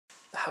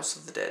The House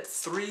of the Dead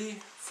 3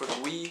 for the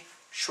Wii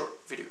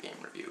short video game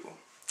review.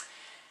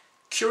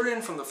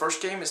 Kurian from the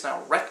first game is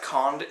now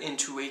retconned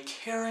into a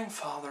caring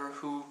father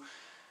who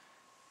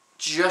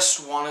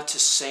just wanted to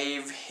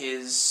save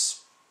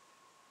his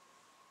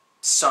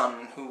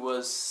son who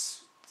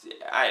was,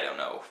 I don't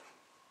know,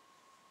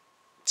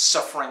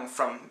 suffering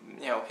from,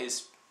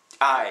 his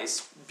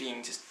eyes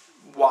being just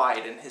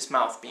wide and his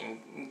mouth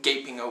being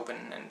gaping open,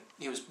 and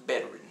he was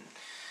bedridden.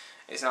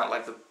 It's not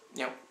like the,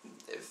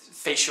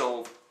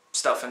 facial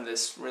stuff in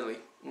this really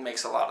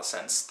makes a lot of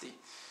sense.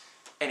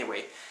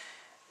 Anyway,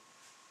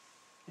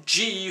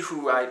 G,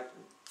 who I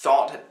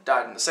thought had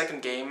died in the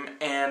second game,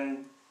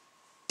 and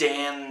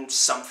Dan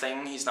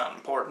something, he's not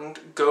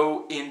important,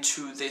 go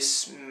into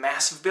this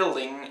massive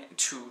building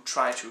to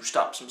try to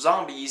stop some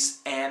zombies,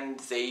 and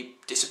they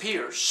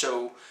disappear.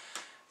 So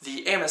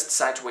the AMS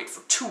decide to wait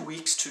for 2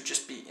 weeks to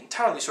just be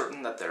entirely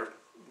certain that they're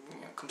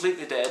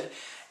completely dead,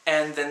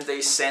 and then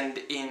they send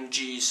in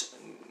G's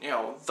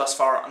thus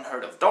far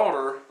unheard of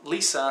daughter,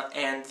 Lisa,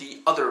 and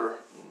the other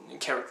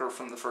character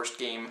from the first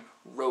game,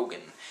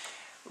 Rogan.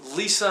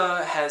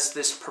 Lisa has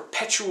this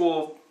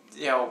perpetual,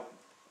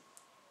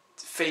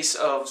 face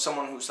of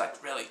someone who's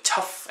like really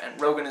tough, and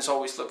Rogan is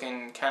always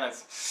looking kind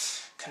of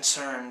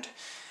concerned.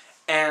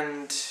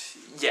 And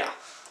yeah,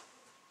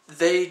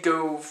 they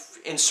go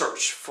in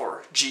search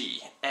for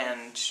G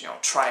and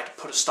try to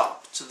put a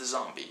stop to the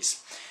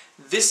zombies.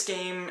 This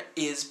game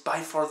is by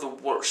far the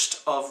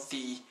worst of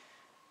the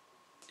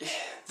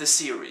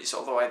series,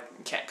 although I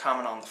can't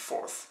comment on the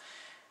fourth.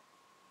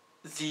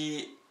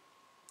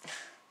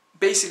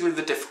 Basically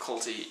the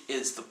difficulty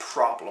is the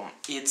problem.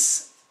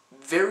 It's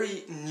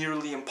very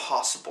nearly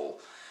impossible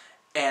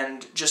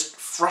and just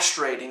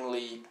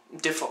frustratingly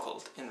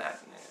difficult in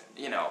that,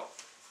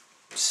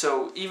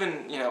 so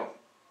even,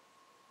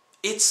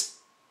 it's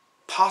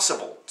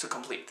possible to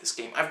complete this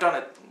game. I've done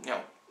it,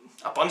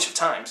 a bunch of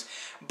times,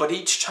 but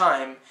each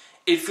time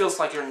it feels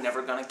like you're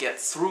never gonna get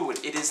through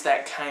it. It is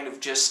that kind of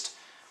just,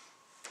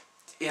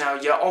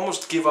 you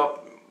almost give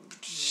up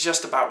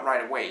just about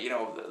right away.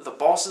 The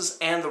bosses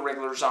and the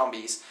regular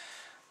zombies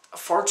are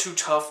far too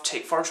tough,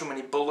 take far too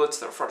many bullets,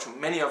 there are far too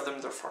many of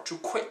them, they're far too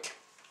quick.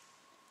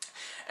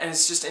 And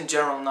it's just in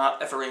general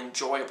not a very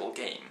enjoyable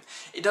game.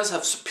 It does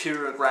have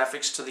superior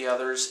graphics to the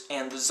others,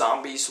 and the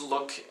zombies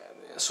look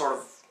sort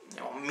of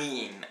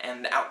mean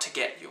and out to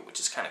get you, which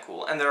is kind of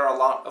cool. And there are a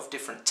lot of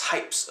different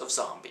types of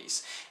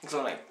zombies,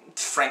 including like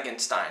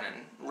Frankenstein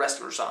and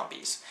wrestler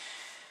zombies.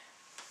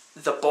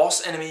 The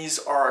boss enemies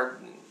are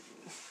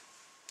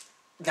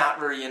not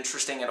very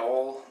interesting at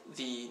all.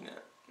 The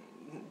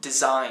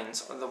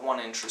designs are the one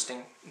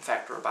interesting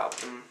factor about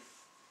them,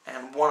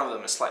 and one of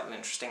them is slightly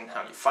interesting in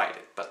how you fight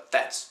it, but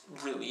that's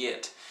really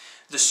it.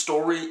 The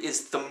story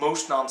is the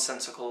most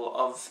nonsensical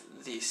of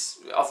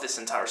this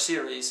entire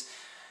series.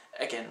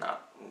 Again,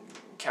 not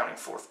counting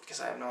fourth because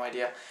I have no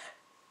idea.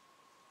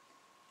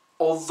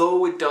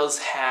 Although it does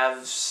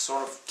have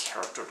sort of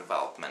character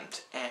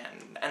development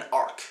and an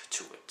arc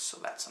to it, so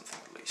that's something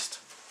at least.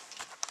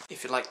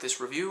 If you like this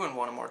review and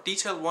want a more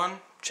detailed one,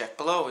 check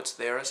below, it's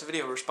there as a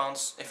video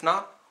response. If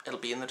not, it'll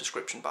be in the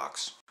description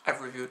box.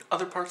 I've reviewed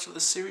other parts of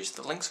this series,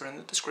 the links are in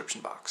the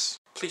description box.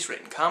 Please rate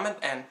and comment,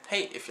 and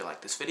hey, if you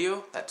like this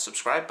video, that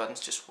subscribe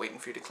button's just waiting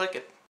for you to click it.